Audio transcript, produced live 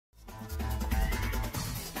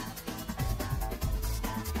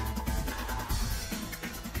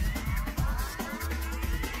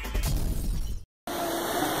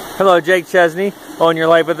Hello, Jake Chesney, Own Your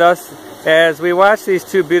Life with Us. As we watch these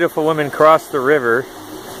two beautiful women cross the river,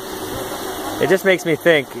 it just makes me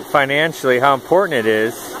think financially how important it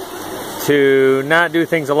is to not do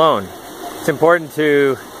things alone. It's important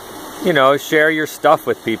to, you know, share your stuff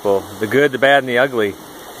with people, the good, the bad, and the ugly.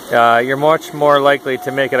 You're much more likely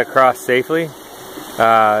to make it across safely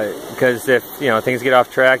because if, you know, things get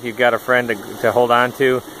off track, you've got a friend to hold on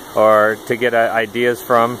to or to get ideas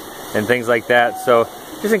from and things like that. So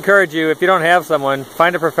just encourage you, if you don't have someone,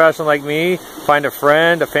 find a professional like me, find a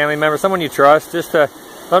friend, a family member, someone you trust, just to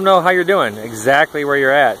let them know how you're doing, exactly where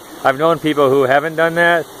you're at. I've known people who haven't done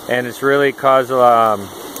that, and it's really caused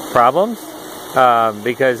problems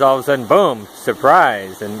because all of a sudden, boom,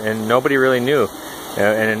 surprise, and nobody really knew,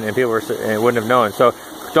 and people wouldn't have known. So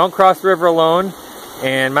don't cross the river alone,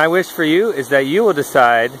 and my wish for you is that you will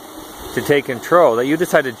decide to take control, that you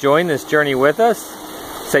decide to join this journey with us,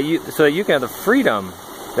 so that you can have the freedom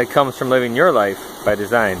that comes from living your life by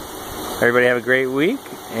design. Everybody have a great week,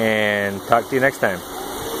 and talk to you next time.